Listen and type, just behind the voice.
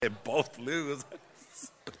They both lose.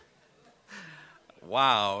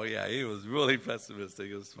 Wow, yeah, he was really pessimistic.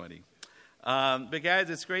 It was funny. But guys,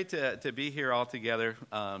 it's great to be here all together.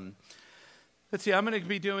 Let's see, I'm going to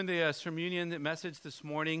be doing the Sermunion message this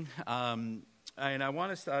morning. And I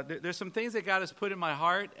want to, there's some things that God has put in my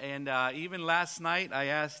heart. And even last night, I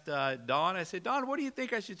asked Dawn, I said, Dawn, what do you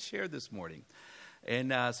think I should share this morning?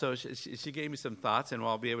 And so she gave me some thoughts, and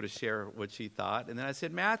I'll be able to share what she thought. And then I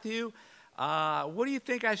said, Matthew, what do you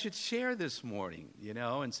think I should share this morning? You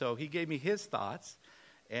know, and so he gave me his thoughts,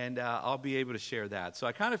 and I'll be able to share that. So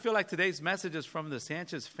I kind of feel like today's message is from the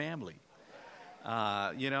Sanchez family.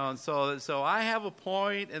 You know, and so I have a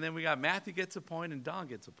point, and then we got Matthew gets a point, and Don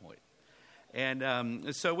gets a point.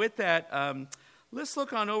 And so with that, let's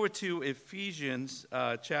look on over to Ephesians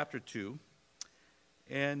chapter 2.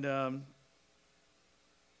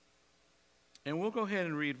 And we'll go ahead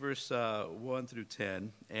and read verse 1 through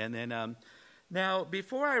 10. And then, now,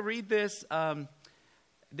 before I read this,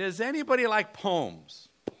 does anybody like poems?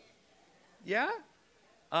 Yeah?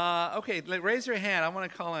 Okay, raise your hand. I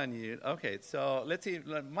want to call on you. Okay, so let's see.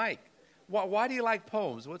 Mike, why do you like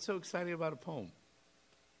poems? What's so exciting about a poem?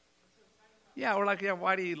 Yeah, we're like, yeah,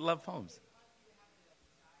 why do you love poems?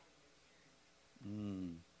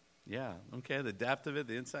 Yeah, okay, the depth of it,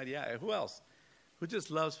 the inside. Yeah, who else? Who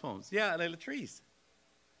just loves poems? Yeah, Latrice.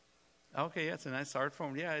 Okay, yeah, it's a nice art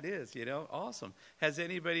form. Yeah, it is, you know, awesome. Has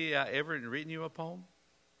anybody ever written you a poem?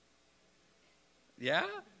 Yeah?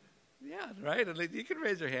 Yeah, right? You can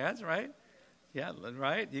raise your hands, right? Yeah,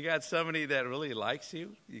 right? You got somebody that really likes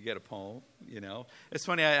you, you get a poem, you know. It's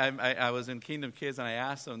funny, I was in Kingdom Kids, and I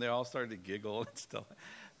asked them, they all started to giggle and stuff.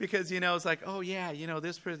 Because, you know, it's like, oh, yeah, you know,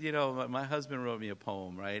 this person, you know, my husband wrote me a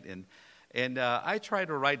poem, right? And I try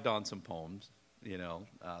to write down some poems. You know,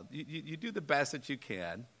 you do the best that you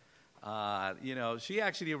can. You know, she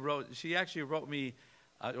actually wrote me,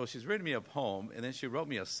 well, she's written me a poem, and then she wrote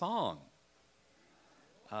me a song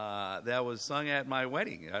that was sung at my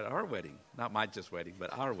wedding, at our wedding. Not my just wedding,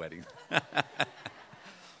 but our wedding.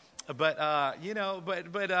 But, you know,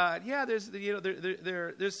 yeah, there's, you know,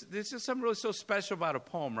 there's just something really so special about a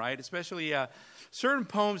poem, right? Especially certain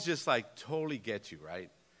poems just like totally get you, right?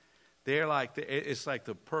 They're like, it's like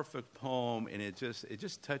the perfect poem, and it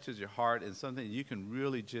just touches your heart, and something you can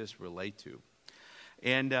really just relate to.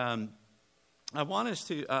 And I want us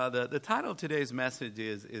to, the title of today's message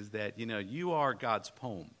is that, you know, you are God's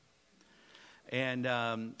poem. And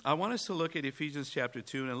I want us to look at Ephesians chapter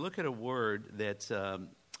 2 and look at a word that's,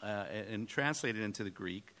 and translate it into the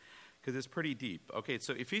Greek, because it's pretty deep. Okay,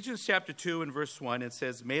 so Ephesians chapter 2 and verse 1, it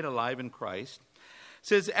says, made alive in Christ. It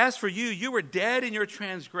says, as for you, you were dead in your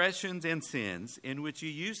transgressions and sins, in which you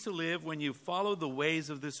used to live when you followed the ways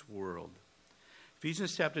of this world.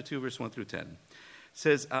 Ephesians chapter 2, verse 1 through 10. It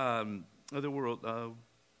says, of the world,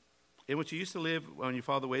 in which you used to live when you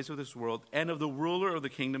followed the ways of this world, and of the ruler of the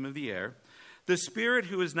kingdom of the air, the spirit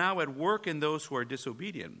who is now at work in those who are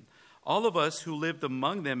disobedient. All of us who lived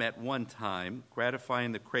among them at one time,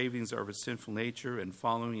 gratifying the cravings of our sinful nature and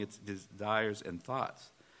following its desires and thoughts.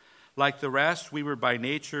 Like the rest, we were by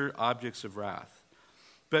nature objects of wrath.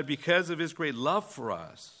 But because of his great love for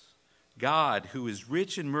us, God, who is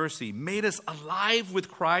rich in mercy, made us alive with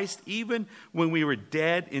Christ even when we were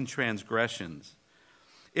dead in transgressions.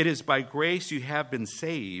 It is by grace you have been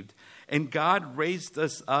saved, and God raised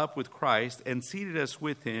us up with Christ and seated us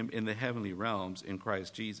with him in the heavenly realms in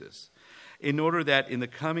Christ Jesus, in order that in the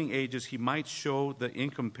coming ages he might show the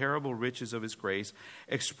incomparable riches of his grace,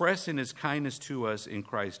 expressed in his kindness to us in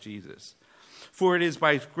Christ Jesus. For it is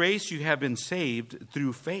by grace you have been saved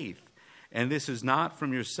through faith, and this is not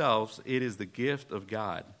from yourselves, it is the gift of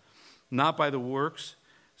God, not by the works,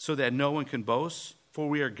 so that no one can boast. For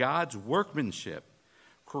we are God's workmanship,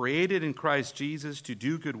 created in Christ Jesus to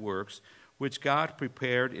do good works, which God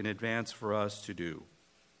prepared in advance for us to do.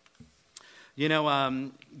 You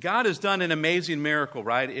know, God has done an amazing miracle,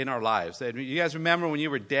 right, in our lives. You guys remember when you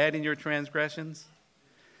were dead in your transgressions?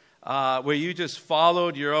 Where you just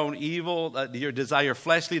followed your own evil, your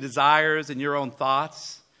fleshly desires and your own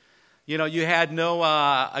thoughts. You know, you had no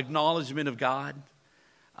acknowledgement of God.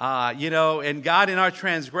 You know, and God in our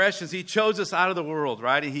transgressions, he chose us out of the world,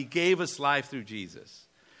 right? And he gave us life through Jesus.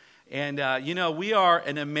 And, you know, we are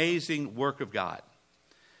an amazing work of God.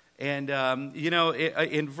 And, you know,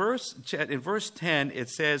 in verse 10, it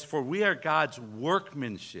says, for we are God's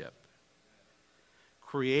workmanship,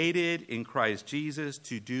 created in Christ Jesus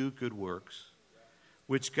to do good works,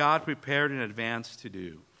 which God prepared in advance to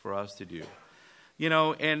do, for us to do. You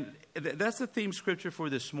know, and that's the theme scripture for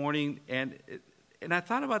this morning. And I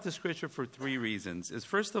thought about the scripture for three reasons.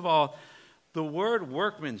 First of all, the word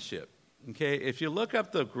workmanship. Okay, if you look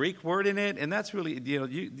up the Greek word in it, and that's really,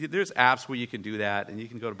 there's apps where you can do that, and you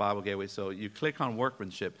can go to Bible Gateway, so you click on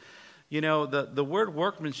workmanship. The word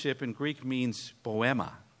workmanship in Greek means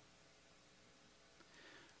poema,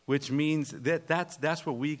 which means that's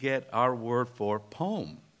where we get our word for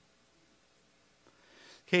poem.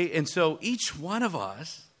 Okay, and so each one of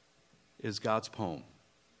us is God's poem.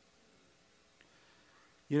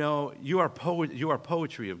 You are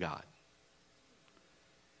poetry of God.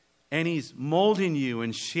 And He's molding you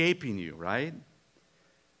and shaping you, right?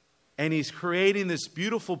 And He's creating this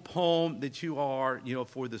beautiful poem that you are,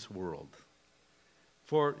 for this world.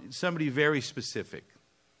 For somebody very specific.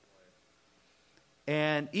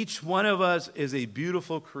 And each one of us is a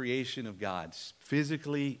beautiful creation of God,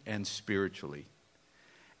 physically and spiritually.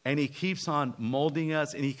 And He keeps on molding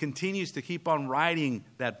us, and He continues to keep on writing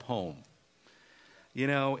that poem.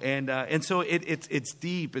 And so it's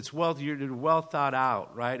deep, it's well thought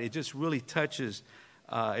out, right? It just really touches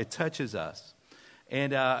us.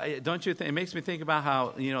 And don't you think, it makes me think about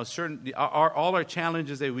how, all our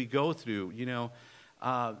challenges that we go through,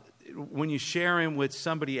 when you share them with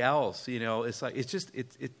somebody else, it's like,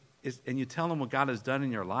 and you tell them what God has done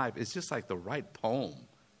in your life, it's just like the right poem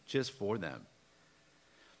just for them.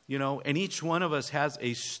 And each one of us has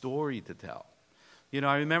a story to tell.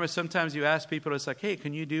 I remember sometimes you ask people, it's like, hey,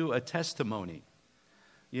 can you do a testimony?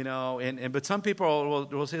 But some people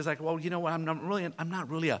will say, it's like, well, I'm not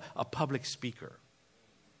really a public speaker.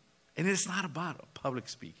 And it's not about public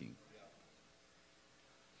speaking.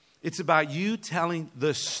 It's about you telling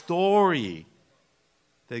the story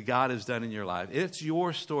that God has done in your life. It's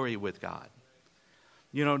your story with God.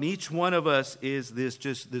 And each one of us is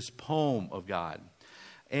this poem of God.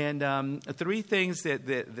 And three things that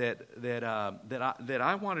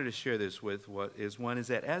I wanted to share this with one is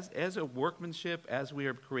that as a workmanship, as we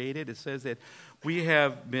are created, it says that we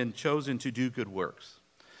have been chosen to do good works.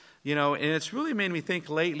 And it's really made me think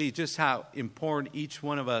lately just how important each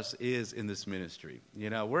one of us is in this ministry.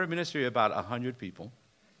 We're a ministry of about 100 people.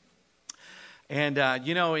 And,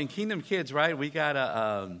 in Kingdom Kids, right, we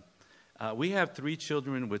have 3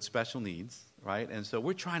 children with special needs, right? And so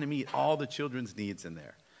we're trying to meet all the children's needs in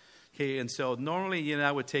there. Okay, and so normally,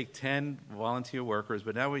 that would take 10 volunteer workers,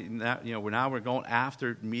 but now we're going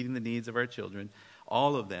after meeting the needs of our children,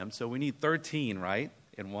 all of them. So we need 13, right?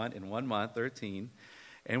 In one month, 13.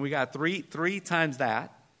 And we got three times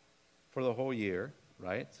that for the whole year,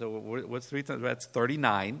 right? So what's 3 times? That's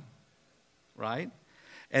 39, right?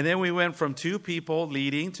 And then we went from 2 people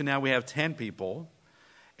leading to now we have 10 people.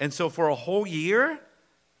 And so for a whole year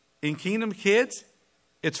in Kingdom Kids,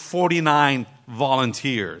 it's 49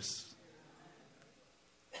 volunteers.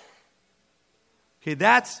 Okay,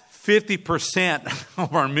 that's 50%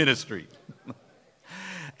 of our ministry.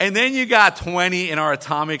 And then you got 20 in our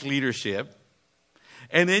atomic leadership.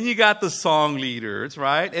 And then you got the song leaders,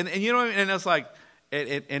 right? And it's like,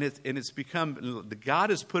 it's become,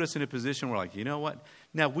 God has put us in a position where like, you know what?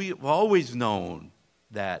 Now, we've always known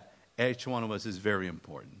that each one of us is very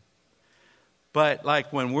important. But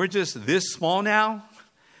like when we're just this small now,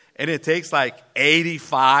 and it takes like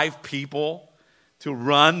 85 people to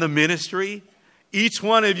run the ministry, each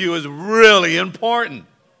one of you is really important.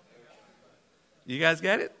 You guys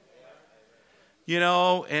get it?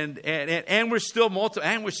 And we're still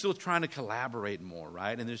and we're still trying to collaborate more,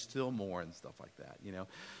 right? And there's still more and stuff like that,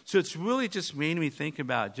 So it's really just made me think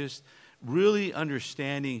about just really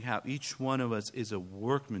understanding how each one of us is a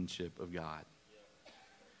workmanship of God,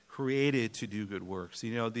 created to do good works.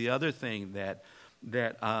 The other thing that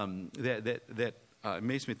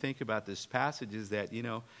makes me think about this passage is that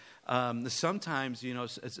sometimes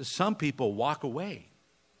some people walk away,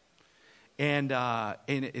 and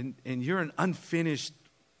you're an unfinished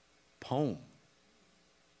poem,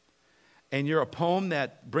 and you're a poem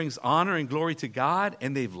that brings honor and glory to God,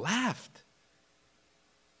 and they've left,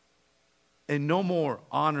 and no more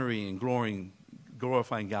honoring and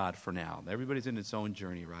glorifying God for now. Everybody's in its own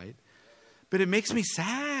journey, right? But it makes me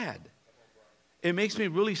sad. It makes me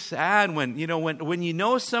really sad when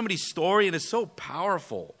somebody's story and it's so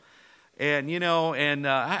powerful. And,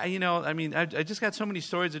 I just got so many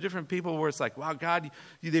stories of different people where it's like, wow, God,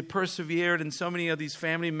 they persevered and so many of these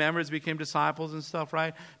family members became disciples and stuff,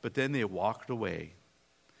 right? But then they walked away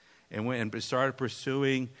and went and started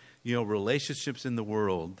pursuing, relationships in the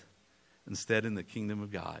world instead in the kingdom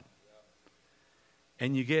of God.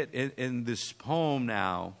 And you get in this poem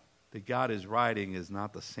now that God is writing is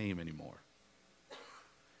not the same anymore.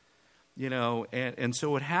 And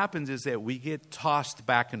so what happens is that we get tossed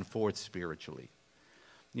back and forth spiritually.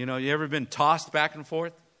 You ever been tossed back and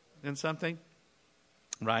forth in something?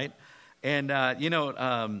 Right? And,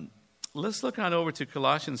 let's look on over to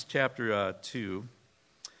Colossians chapter 2.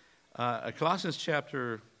 Ephesians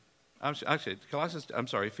chapter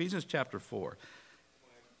 4.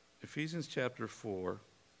 Ephesians chapter 4,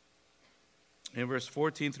 in verse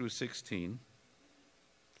 14 through 16.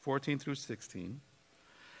 14 through 16.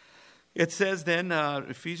 It says then,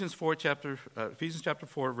 Ephesians chapter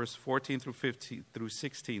 4, verse 14 through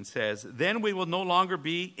 16 says, "Then we will no longer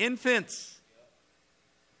be infants,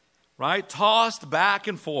 right? Tossed back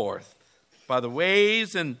and forth by the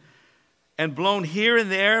waves and blown here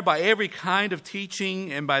and there by every kind of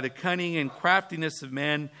teaching and by the cunning and craftiness of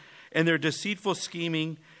men and their deceitful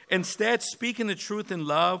scheming. Instead, speaking the truth in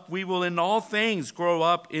love, we will in all things grow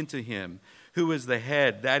up into him who is the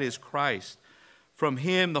head, that is Christ. From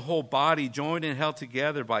him, the whole body, joined and held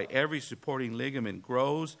together by every supporting ligament,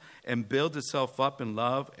 grows and builds itself up in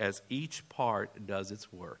love as each part does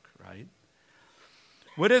its work," right?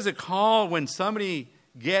 What is it called when somebody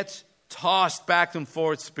gets tossed back and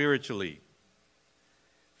forth spiritually?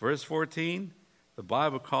 Verse 14, the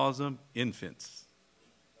Bible calls them infants.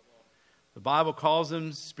 The Bible calls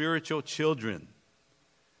them spiritual children.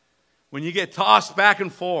 When you get tossed back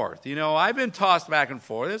and forth, I've been tossed back and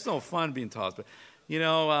forth. It's no fun being tossed back.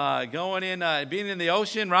 Going in, being in the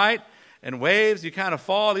ocean, right? And waves, you kind of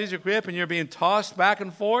fall, lose your grip, and you're being tossed back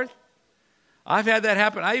and forth. I've had that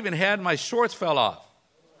happen. I even had my shorts fell off.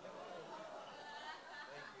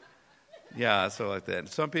 Yeah, so like that.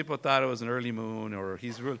 Some people thought it was an early moon, or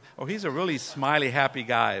he's a really smiley, happy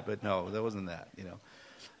guy. But no, that wasn't that.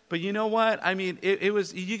 But you know what? I mean, it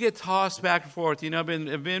was. You get tossed back and forth. I've been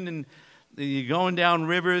in. You're going down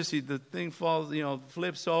rivers. The thing falls.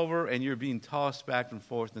 Flips over, and you're being tossed back and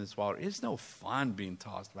forth in this water. It's no fun being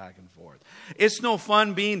tossed back and forth. It's no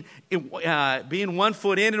fun being 1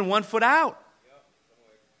 foot in and 1 foot out.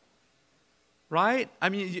 Right? I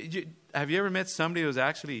mean, have you ever met somebody who's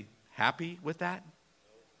actually happy with that?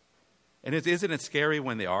 And isn't it scary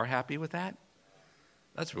when they are happy with that?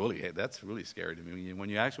 That's really scary to me. When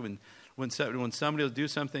you actually when somebody will do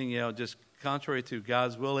something just contrary to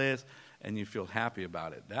God's will is, and you feel happy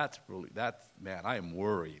about it. That's man, I am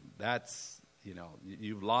worried. That's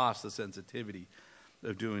you've lost the sensitivity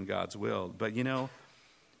of doing God's will. But and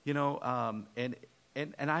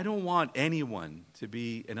I don't want anyone to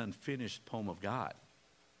be an unfinished poem of God,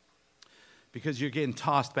 because you're getting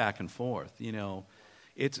tossed back and forth.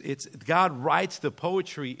 It's God writes the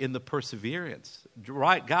poetry in the perseverance.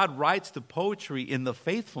 Right? God writes the poetry in the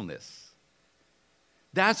faithfulness.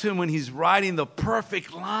 That's when he's writing the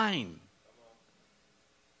perfect line.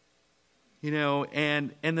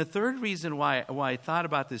 And the third reason why I thought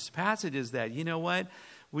about this passage is that,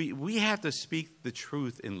 we have to speak the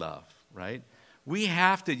truth in love, right? We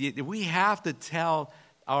have to tell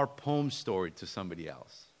our poem story to somebody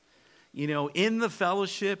else. In the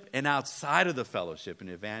fellowship and outside of the fellowship in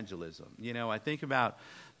evangelism. I think about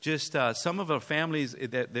just some of our families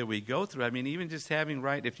that we go through. I mean, even just having,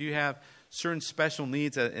 right, if you have certain special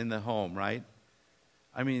needs in the home, right?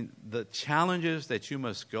 I mean, the challenges that you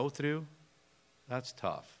must go through, that's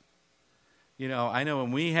tough. I know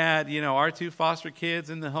when we had, our 2 foster kids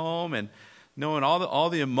in the home and knowing all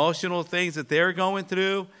the emotional things that they're going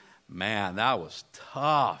through, man, that was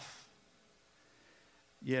tough.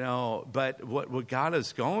 But what got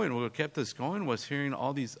us going, what kept us going, was hearing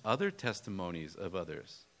all these other testimonies of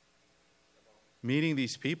others. Meeting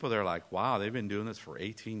these people, they're like, wow, they've been doing this for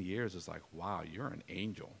 18 years. It's like, wow, you're an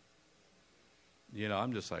angel.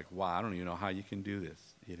 I'm just like, wow, I don't even know how you can do this.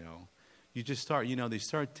 You just start, they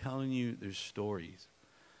start telling you their stories,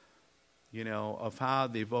 of how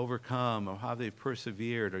they've overcome or how they've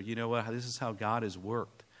persevered, or this is how God has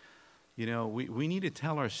worked. We need to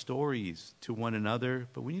tell our stories to one another,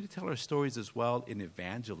 but we need to tell our stories as well in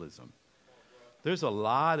evangelism. There's a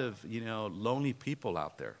lot of, lonely people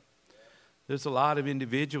out there. There's a lot of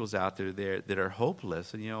individuals out there that are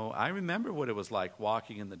hopeless. And, I remember what it was like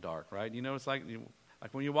walking in the dark, right? It's like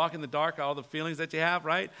when you walk in the dark, all the feelings that you have,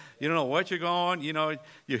 right? You don't know what you're going.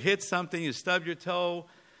 You hit something, you stub your toe,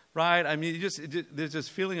 right? I mean, there's this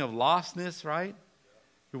feeling of lostness, right?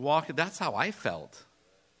 You're walking. That's how I felt.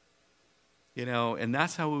 And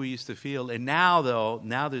that's how we used to feel. And now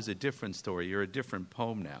there's a different story. You're a different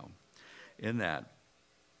poem now in that.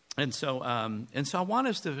 And so I want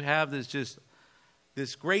us to have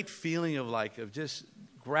this great feeling of just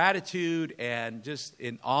gratitude and just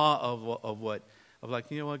in awe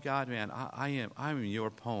of God, man, I'm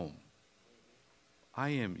your poem. I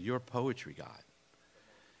am your poetry, God.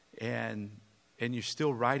 And you're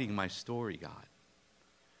still writing my story, God.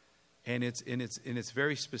 And it's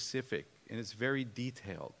very specific, and it's very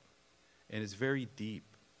detailed, and it's very deep.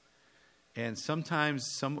 And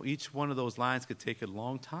sometimes each one of those lines could take a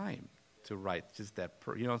long time to write. Just that,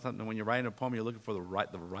 something when you're writing a poem, you're looking for the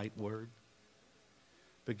right word.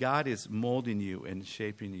 But God is molding you and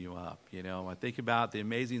shaping you up. I think about the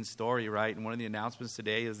amazing story, right? And one of the announcements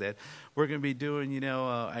today is that we're going to be doing,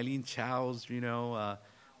 Eileen Chow's,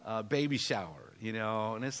 baby shower,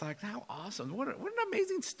 and it's like, how awesome! What an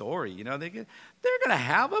amazing story, they're going to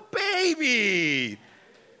have a baby.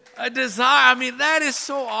 A desire. I mean, that is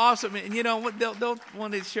so awesome. And they'll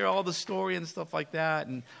want to share all the story and stuff like that,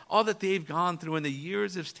 and all that they've gone through, and the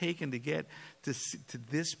years it's taken to get to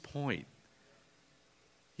this point.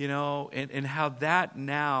 And how that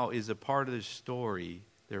now is a part of their story,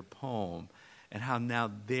 their poem, and how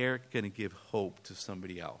now they're going to give hope to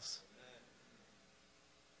somebody else.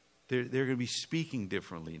 They're going to be speaking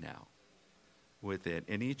differently now with it,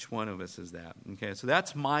 and each one of us is that. Okay, so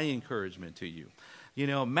that's my encouragement to you.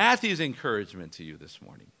 Matthew's encouragement to you this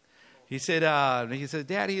morning. He said,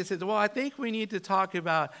 Daddy, well, I think we need to talk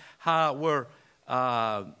about how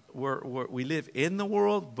we live in the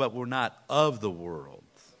world, but we're not of the world.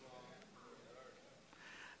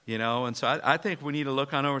 And so I think we need to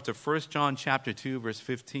look on over to 1 John chapter 2, verse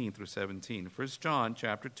 15 through 17. 1 John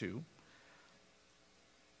chapter 2.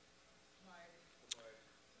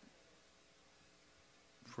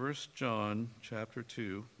 First John chapter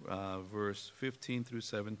 2, verse 15 through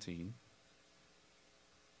 17.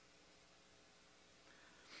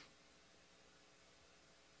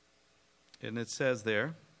 And it says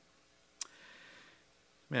there,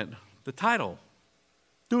 the title,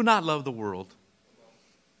 Do Not Love the World.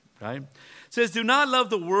 Right? It says, do not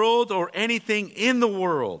love the world or anything in the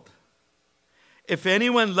world. If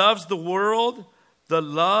anyone loves the world, the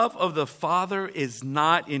love of the Father is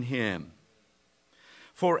not in him.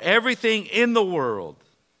 For everything in the world,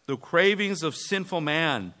 the cravings of sinful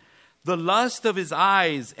man, the lust of his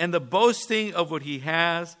eyes, and the boasting of what he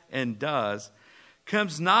has and does,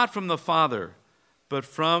 comes not from the Father, but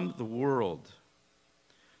from the world.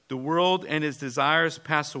 The world and its desires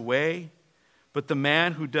pass away, but the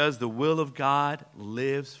man who does the will of God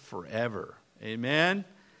lives forever. Amen?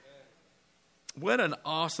 What an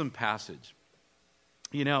awesome passage.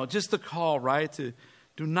 Just the call, right, to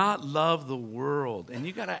do not love the world. And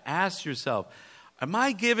you got to ask yourself, am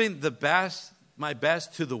I giving my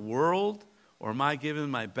best to the world, or am I giving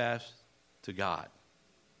my best to God?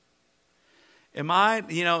 Am I,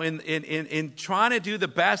 in trying to do the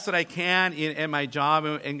best that I can in my job,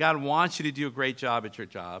 and God wants you to do a great job at your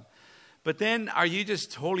job, but then are you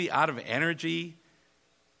just totally out of energy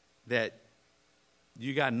that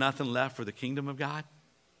you got nothing left for the kingdom of God?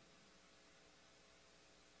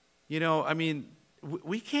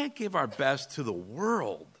 We can't give our best to the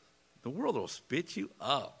world. The world will spit you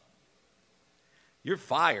up. You're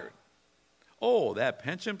fired. Oh, that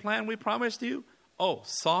pension plan we promised you? Oh,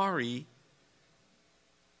 sorry.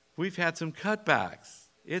 We've had some cutbacks.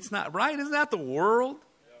 It's not right. Isn't that the world?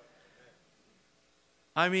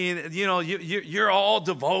 You're all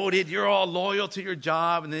devoted. You're all loyal to your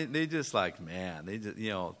job. And they just like, man, they just,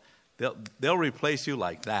 they'll replace you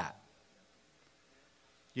like that.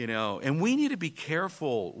 And we need to be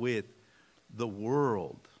careful with the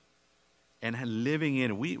world and living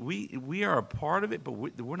in it. We are a part of it, but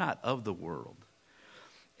we're not of the world.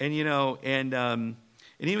 And and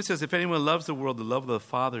he even says, if anyone loves the world, the love of the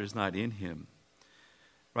Father is not in him.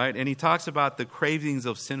 Right? And he talks about the cravings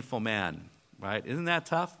of sinful man. Right? Isn't that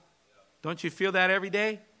tough? Don't you feel that every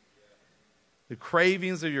day? The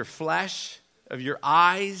cravings of your flesh, of your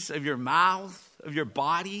eyes, of your mouth, of your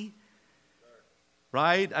body.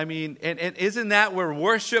 Right? And isn't that where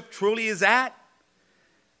worship truly is at?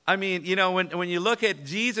 When you look at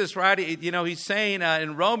Jesus, right, he's saying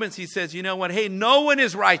in Romans, he says, hey, no one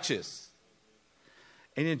is righteous.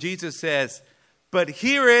 And then Jesus says, but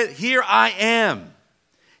here I am.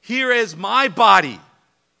 Here is my body.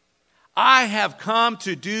 I have come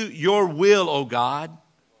to do your will, O God.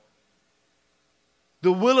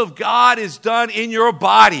 The will of God is done in your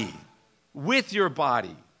body, with your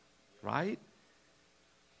body, right?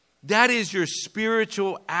 That is your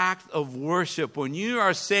spiritual act of worship. When you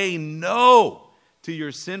are saying no to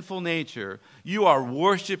your sinful nature, you are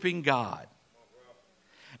worshiping God.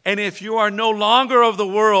 And if you are no longer of the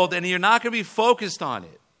world and you're not going to be focused on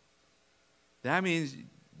it, that means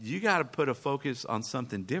you got to put a focus on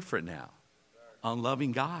something different now, on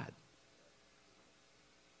loving God.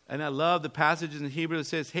 And I love the passages in Hebrew that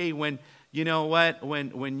says, hey, when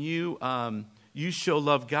you show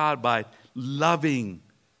love God by loving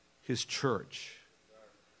His church,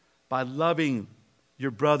 by loving your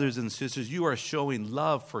brothers and sisters, you are showing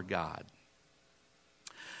love for God.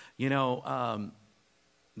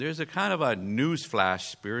 there's a kind of a news flash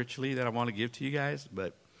spiritually that I want to give to you guys.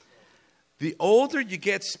 But the older you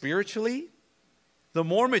get spiritually, the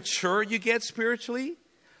more mature you get spiritually,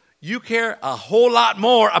 you care a whole lot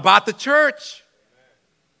more about the church.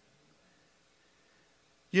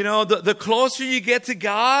 You know, the closer you get to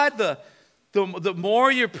God, the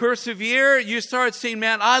more you persevere, you start saying,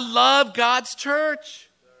 man, I love God's church.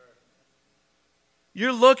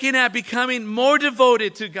 You're looking at becoming more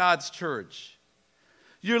devoted to God's church.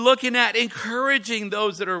 You're looking at encouraging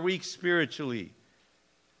those that are weak spiritually.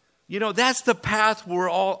 You know, that's the path we're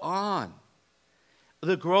all on.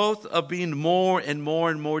 The growth of being more and more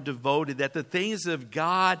and more devoted, that the things of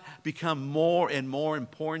God become more and more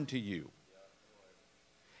important to you.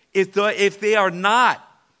 If they are not,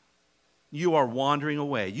 you are wandering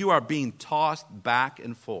away. You are being tossed back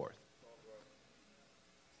and forth.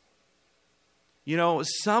 You know,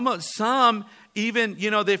 some even, you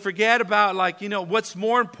know, they forget about, like, you know, what's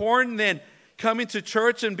more important than coming to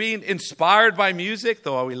church and being inspired by music,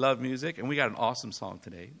 though we love music, and we got an awesome song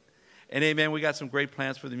today. And amen, we got some great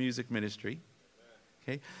plans for the music ministry.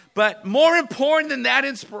 Okay? But more important than that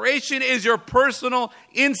inspiration is your personal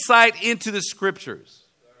insight into the scriptures.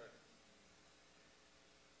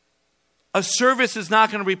 A service is not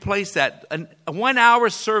going to replace that. A 1 hour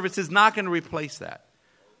service is not going to replace that.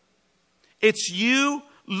 It's you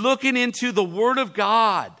looking into the Word of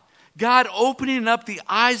God. God opening up the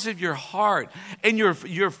eyes of your heart. And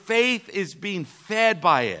your faith is being fed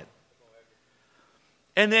by it.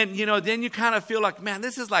 And then, you know, then you kind of feel like, man,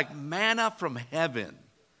 this is like manna from heaven.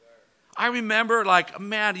 I remember, like,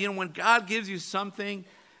 man, you know, when God gives you something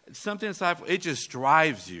inside, it just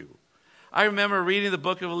drives you. I remember reading the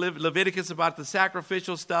book of Leviticus about the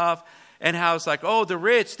sacrificial stuff and how it's like, oh, the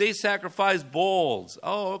rich, they sacrifice bulls.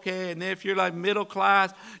 Oh, okay. And if you're like middle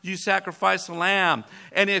class, you sacrifice a lamb.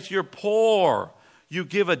 And if you're poor, you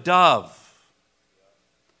give a dove.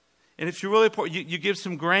 And if you're really poor, you give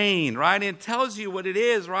some grain, right? And it tells you what it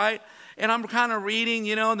is, right? And I'm kind of reading,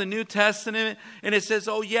 you know, the New Testament, and it says,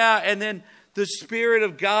 oh, yeah, and then the Spirit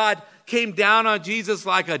of God came down on Jesus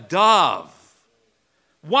like a dove.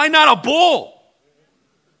 Why not a bull?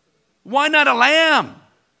 Why not a lamb?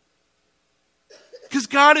 Because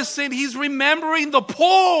God is saying He's remembering the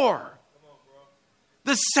poor.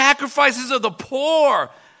 The sacrifices of the poor.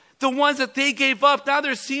 The ones that they gave up, now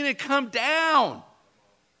they're seeing it come down.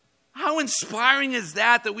 How inspiring is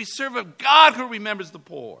that we serve a God who remembers the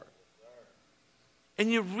poor? And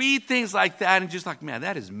you read things like that and just like, man,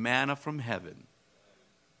 that is manna from heaven.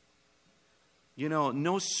 You know,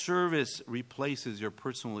 no service replaces your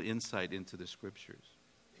personal insight into the scriptures.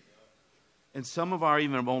 And some of our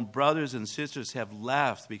even own brothers and sisters have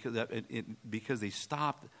left because they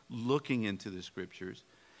stopped looking into the scriptures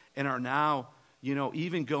and are now, you know,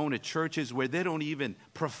 even going to churches where they don't even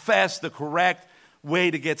profess the correct way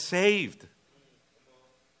to get saved.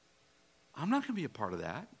 I'm not going to be a part of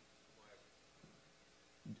that.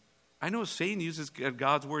 I know Satan uses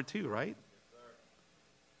God's word too, right?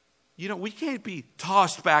 You know, we can't be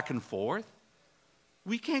tossed back and forth.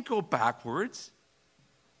 We can't go backwards.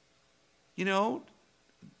 You know,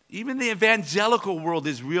 even the evangelical world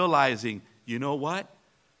is realizing, you know what?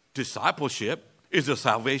 Discipleship is a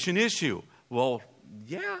salvation issue. Well,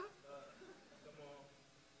 yeah.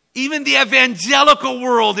 Even the evangelical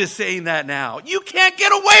world is saying that now. You can't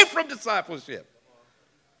get away from discipleship.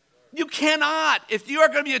 You cannot. If you are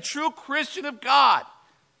going to be a true Christian of God,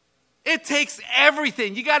 it takes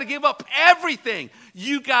everything. You got to give up everything.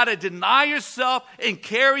 You got to deny yourself and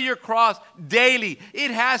carry your cross daily.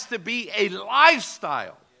 It has to be a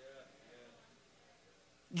lifestyle.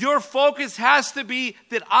 Your focus has to be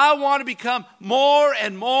that I want to become more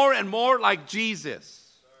and more and more like Jesus.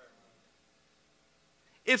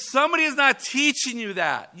 If somebody is not teaching you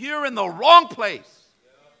that, you're in the wrong place.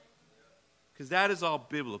 Because that is all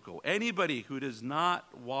biblical. Anybody who does not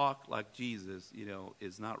walk like Jesus, you know,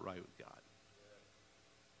 is not right with God.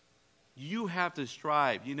 You have to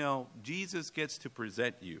strive. You know, Jesus gets to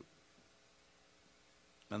present you.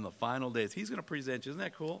 On the final days, He's going to present you. Isn't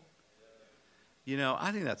that cool? You know,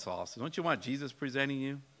 I think that's awesome. Don't you want Jesus presenting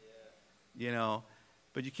you? You know,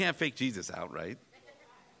 but you can't fake Jesus out, right?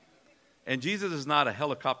 And Jesus is not a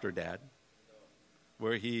helicopter dad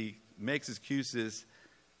where He makes excuses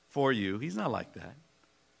for you. He's not like that.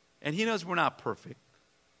 And He knows we're not perfect.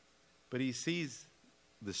 But He sees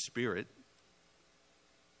the Spirit.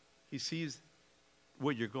 He sees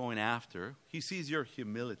what you're going after. He sees your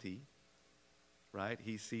humility. Right?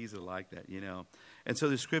 He sees it like that, you know. And so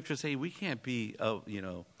the scriptures say we can't be, you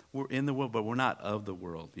know, We're in the world, but we're not of the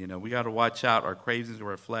world. You know, we got to watch out our cravings of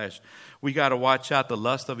our flesh. We got to watch out the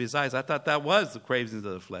lust of his eyes. I thought that was the cravings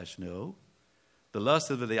of the flesh. No. The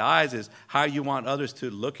lust of the eyes is how you want others to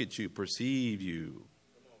look at you, perceive you.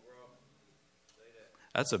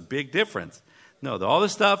 That's a big difference. No, all the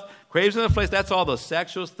stuff, cravings of the flesh, that's all the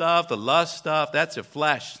sexual stuff, the lust stuff, that's your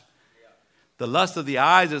flesh. The lust of the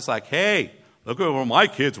eyes is like, hey, look at where my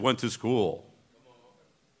kids went to school.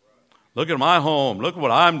 Look at my home. Look at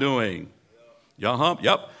what I'm doing.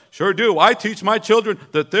 Yep, sure do. I teach my children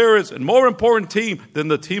that there is a more important team than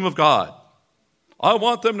the team of God. I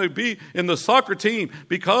want them to be in the soccer team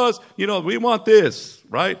because, we want this,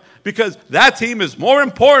 right? Because that team is more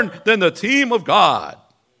important than the team of God.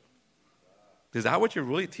 Is that what you're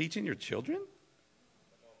really teaching your children?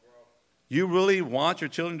 You really want your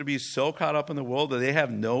children to be so caught up in the world that they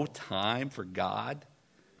have no time for God?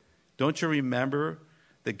 Don't you remember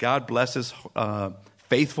that God blesses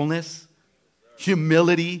faithfulness,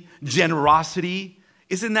 humility, generosity?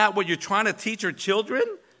 Isn't that what you're trying to teach your children?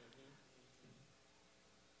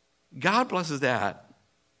 God blesses that.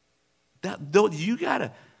 You got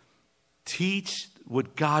to teach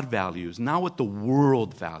what God values, not what the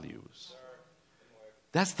world values.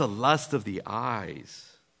 That's the lust of the eyes.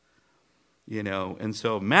 And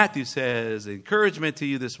so Matthew says, encouragement to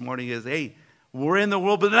you this morning is, hey, we're in the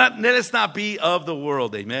world, but let us not be of the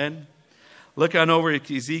world. Amen. Look on over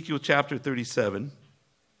at Ezekiel chapter 37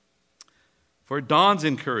 for Dawn's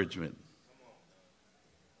encouragement.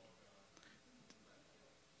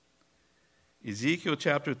 Ezekiel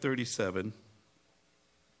chapter 37.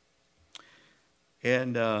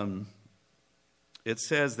 And it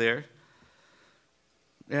says there,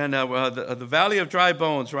 and the valley of dry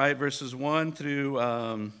bones, right, verses 1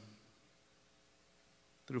 through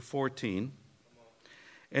 14.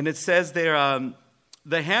 And it says there,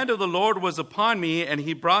 the hand of the Lord was upon me, and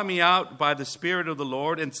he brought me out by the Spirit of the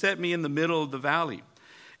Lord and set me in the middle of the valley.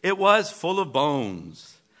 It was full of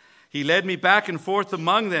bones. He led me back and forth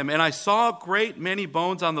among them, and I saw a great many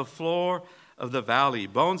bones on the floor of the valley,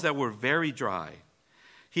 bones that were very dry.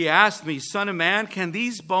 He asked me, Son of man, can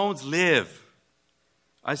these bones live?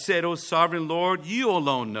 I said, O sovereign Lord, you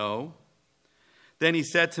alone know. Then he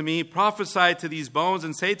said to me, prophesy to these bones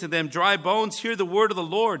and say to them, dry bones, hear the word of the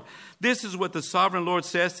Lord. This is what the sovereign Lord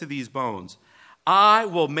says to these bones. I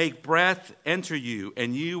will make breath enter you,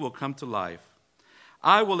 and you will come to life.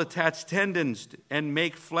 I will attach tendons and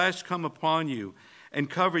make flesh come upon you and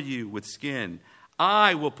cover you with skin.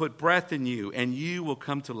 I will put breath in you, and you will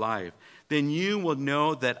come to life. Then you will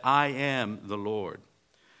know that I am the Lord.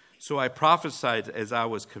 So I prophesied as I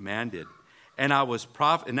was commanded. And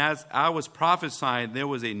as I was prophesying, there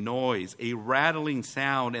was a noise, a rattling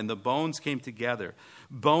sound, and the bones came together,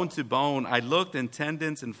 bone to bone. I looked, and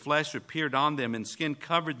tendons and flesh appeared on them, and skin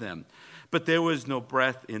covered them, but there was no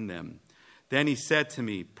breath in them. Then he said to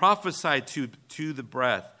me, prophesy to the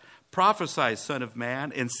breath. Prophesy, Son of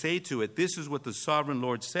man, and say to it, this is what the sovereign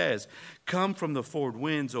Lord says. Come from the four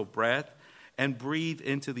winds, O breath, and breathe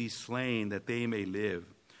into these slain, that they may live.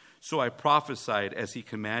 So I prophesied as he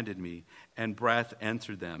commanded me, and breath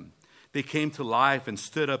entered them. They came to life and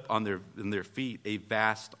stood up on their feet, a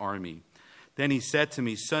vast army. Then he said to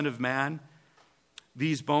me, Son of man,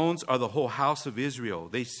 these bones are the whole house of Israel.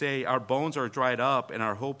 They say, our bones are dried up, and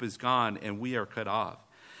our hope is gone, and we are cut off.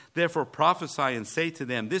 Therefore prophesy and say to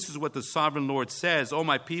them, this is what the sovereign Lord says. O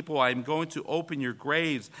my people, I am going to open your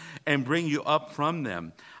graves and bring you up from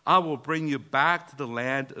them. I will bring you back to the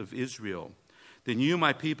land of Israel. Then you,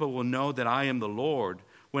 my people, will know that I am the Lord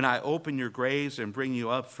when I open your graves and bring you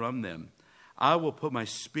up from them. I will put my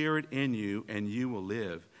spirit in you, and you will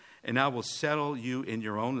live, and I will settle you in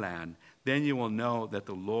your own land. Then you will know that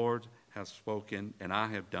the Lord has spoken, and I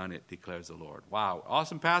have done it, declares the Lord. Wow,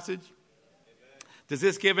 awesome passage. Amen. Does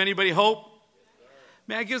this give anybody hope? Yes,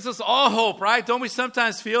 man, it gives us all hope, right? Don't we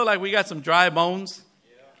sometimes feel like we got some dry bones?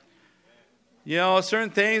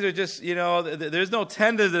 Certain things are just, there's no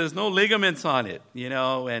tendons, there's no ligaments on it,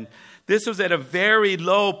 and this was at a very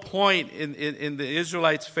low point in the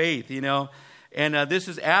Israelites' faith, and this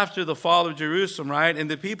is after the fall of Jerusalem, right? And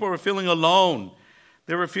the people were feeling alone.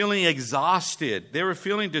 They were feeling exhausted. They were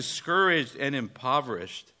feeling discouraged and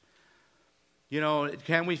impoverished.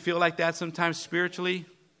 Can we feel like that sometimes spiritually?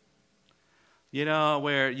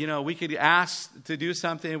 Where, we could ask to do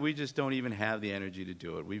something, we just don't even have the energy to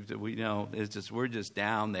do it. We're just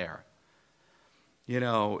down there.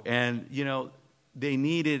 They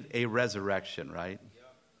needed a resurrection, right? Yeah.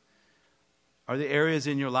 Are there areas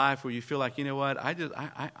in your life where you feel like,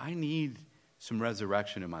 I need some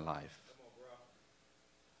resurrection in my life.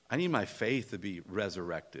 I need my faith to be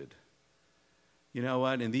resurrected. You know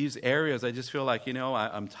what? In these areas, I just feel like,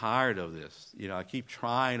 I'm tired of this. I keep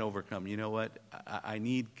trying to overcome. You know what? I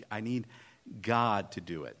need God to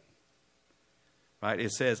do it. Right?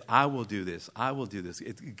 It says, I will do this. I will do this.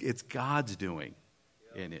 It's God's doing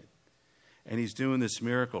in it. And he's doing this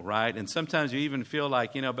miracle, right? And sometimes you even feel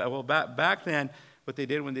like, back then, what they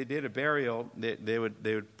did when they did a burial, they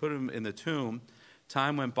would put him in the tomb.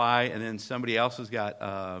 Time went by, and then somebody else has got,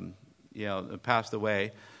 passed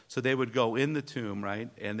away. So they would go in the tomb, right?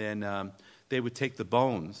 And then they would take the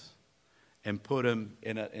bones and put them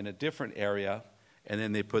in a different area, and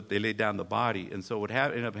then they laid down the body. And so what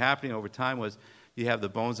ended up happening over time was you have the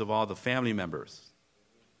bones of all the family members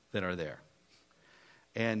that are there.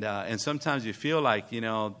 And sometimes you feel like,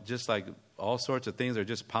 just like all sorts of things are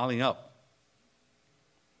just piling up,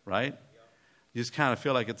 right? You just kind of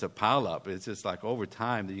feel like it's a pile up. It's just like over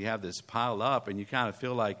time that you have this pile up, and you kind of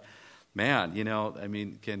feel like, man,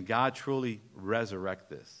 can God truly resurrect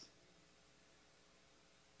this?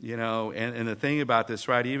 And the thing about this,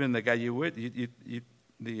 right, even the guy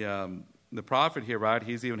the prophet here, right,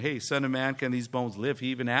 he's even, hey, son of man, can these bones live? He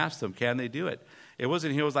even asked them, can they do it? It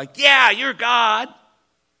wasn't, he was like, yeah, you're God.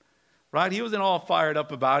 Right? He wasn't all fired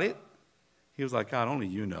up about it. He was like, God, only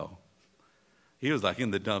you know. He was like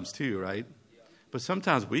in the dumps too, right? But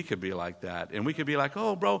sometimes we could be like that. And we could be like,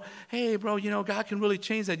 oh, bro, hey, bro, God can really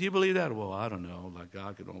change that. Do you believe that? Well, I don't know. Like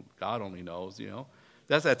God only knows,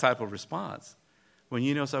 That's that type of response.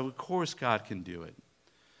 When so of course God can do it.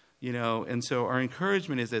 And so our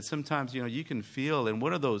encouragement is that sometimes, you can feel in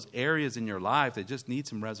one of those areas in your life that just need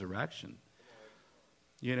some resurrection.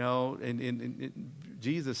 And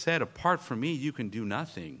Jesus said, apart from me, you can do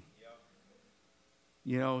nothing.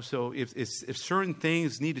 So if certain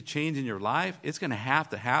things need to change in your life, it's going to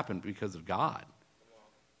happen because of God.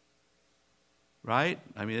 Right?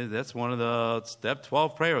 That's one of the step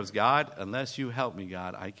 12 prayers. God, unless you help me,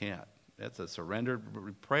 God, I can't. That's a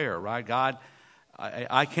surrendered prayer, right? God,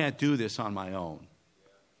 I can't do this on my own.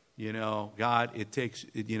 God, it takes,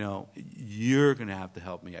 you're going to have to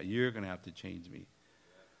help me out. You're going to have to change me.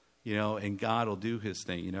 And God will do his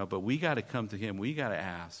thing, But we got to come to him. We got to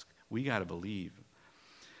ask. We got to believe.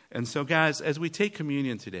 And so, guys, as we take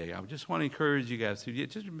communion today, I just want to encourage you guys to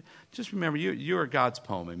just remember, you are God's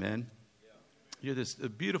poem, amen? You're this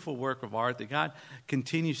beautiful work of art that God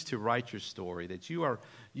continues to write your story, that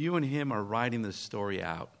you and him are writing this story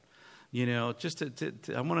out. I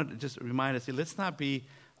want to just remind us, let's not be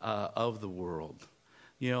of the world.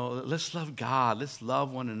 Let's love God. Let's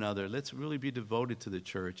love one another. Let's really be devoted to the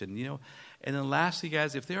church. And, and then lastly,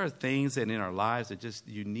 guys, if there are things that in our lives that just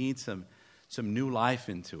you need some new life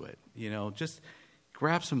into it, just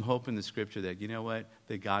grab some hope in the scripture that,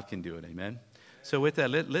 that God can do it. Amen. So with that,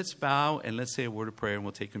 let's bow and let's say a word of prayer, and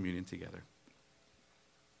we'll take communion together.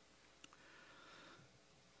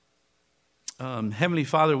 Heavenly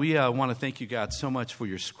Father, we want to thank you, God, so much for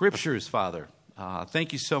your scriptures, Father.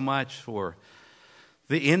 Thank you so much for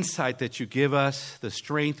the insight that you give us, the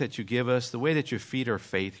strength that you give us, the way that you feed our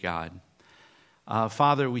faith, God.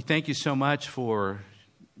 Father, we thank you so much for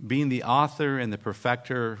being the author and the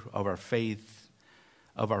perfecter of our faith,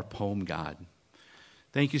 of our poem, God.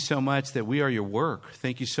 Thank you so much that we are your work.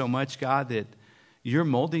 Thank you so much, God, that you're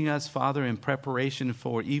molding us, Father, in preparation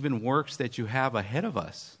for even works that you have ahead of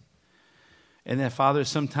us. And that, Father,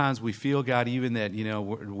 sometimes we feel, God, even that,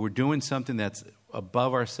 we're doing something that's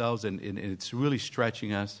above ourselves and it's really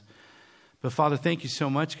stretching us. But, Father, thank you so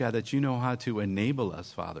much, God, that you know how to enable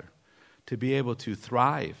us, Father, to be able to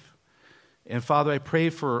thrive. And, Father, I pray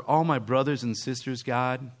for all my brothers and sisters,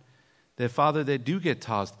 God, that, Father, they do get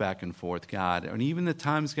tossed back and forth, God. And even the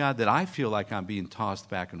times, God, that I feel like I'm being tossed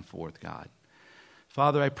back and forth, God.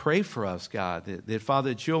 Father, I pray for us, God, that Father,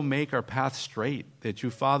 that you'll make our path straight, that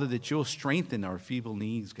Father, that you'll strengthen our feeble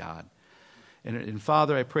knees, God. And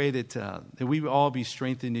Father, I pray that we will all be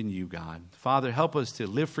strengthened in you, God. Father, help us to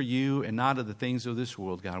live for you and not of the things of this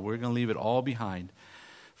world, God. We're going to leave it all behind.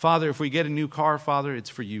 Father, if we get a new car, Father, it's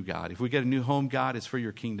for you, God. If we get a new home, God, it's for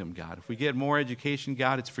your kingdom, God. If we get more education,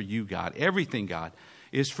 God, it's for you, God. Everything, God,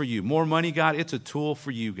 is for you. More money, God, it's a tool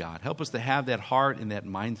for you, God. Help us to have that heart and that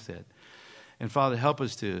mindset. And Father, help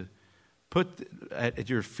us to put at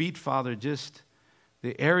your feet, Father, just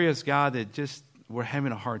the areas, God, that just we're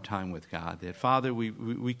having a hard time with, God. That, Father,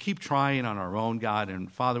 we keep trying on our own, God.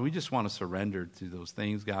 And, Father, we just want to surrender to those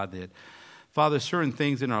things, God, that, Father, certain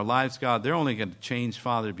things in our lives, God, they're only going to change,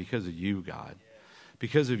 Father, because of you, God,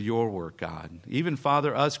 because of your work, God. Even,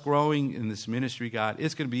 Father, us growing in this ministry, God,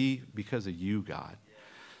 it's going to be because of you, God.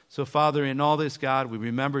 So, Father, in all this, God, we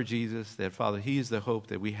remember Jesus, that, Father, he is the hope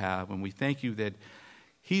that we have. And we thank you that,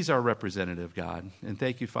 He's our representative, God. And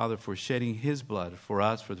thank you, Father, for shedding his blood for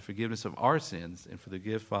us, for the forgiveness of our sins, and for the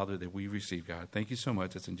gift, Father, that we receive, God. Thank you so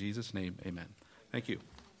much. It's in Jesus' name. Amen. Thank you.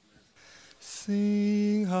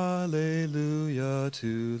 Sing hallelujah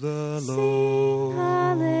to the Sing Lord.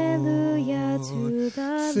 hallelujah to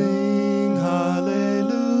the Sing Lord.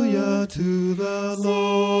 hallelujah to the Sing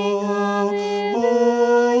Lord. hallelujah.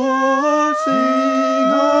 Sing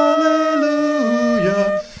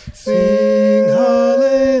hallelujah. Sing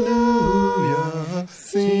hallelujah.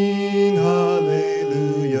 Sing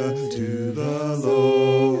hallelujah to the Sing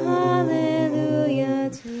Lord. hallelujah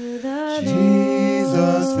to the Lord.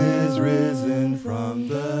 Jesus is risen from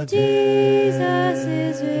the Jesus dead.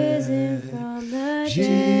 is risen from the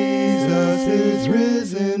Jesus dead. is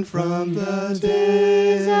risen from the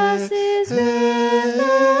dead. Jesus is risen.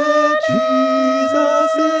 Jesus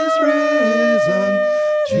is risen.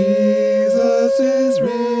 Jesus is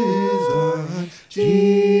risen.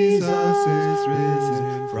 Jesus is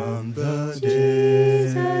risen from the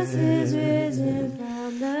Jesus is dead. risen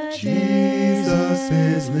from the Jesus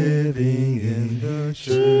dead. is living in the church.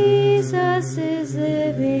 Jesus is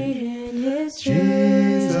living in his church.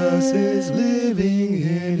 Jesus is living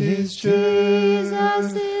in his church.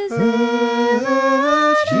 Jesus is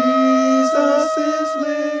Jesus is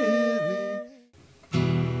living.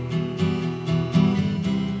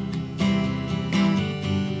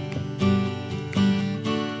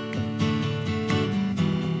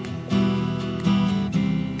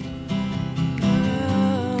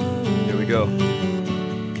 Here we go.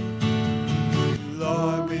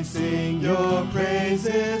 Lord, we sing your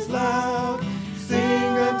praises loud.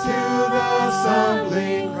 Sing unto the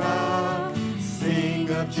assembling crowd. Sing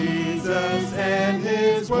of Jesus and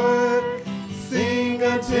his word. Sing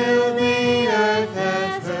until the earth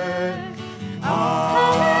has heard.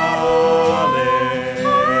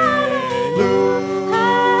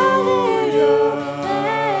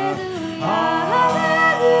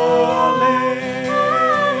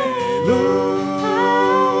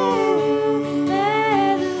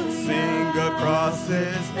 Sing of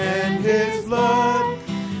crosses and his blood,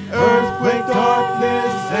 earthquake,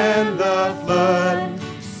 darkness, and the flood.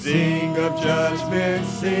 Sing of judgment,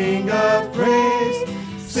 sing of grace,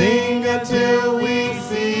 sing until we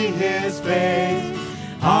see his face.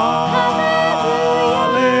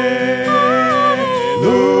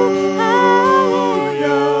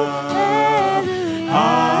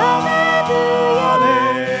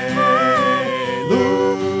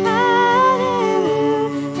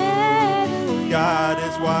 God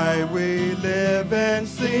is why we live and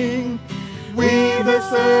sing. We the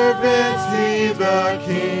servants, he the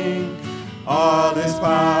king. All his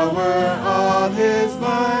power, all his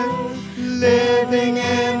might, living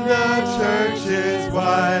in the church's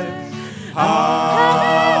wife.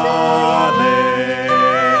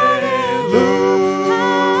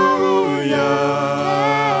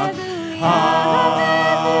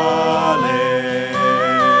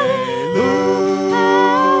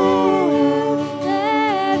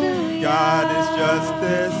 God is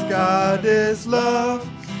justice, God is love,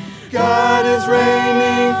 God is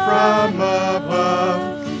reigning from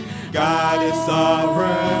above. God is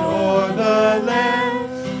sovereign o'er the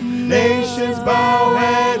land, nations bow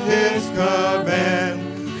at his command.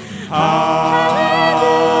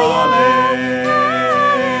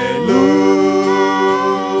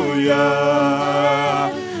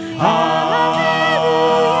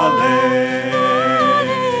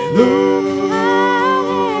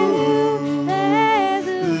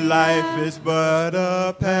 Hallelujah. Life is but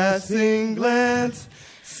a passing glance.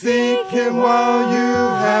 Seek him while you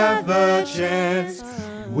have the chance.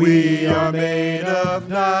 We are made of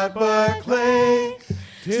naught but clay,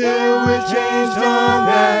 till we're changed on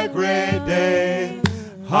that great day.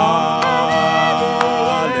 Hallelujah.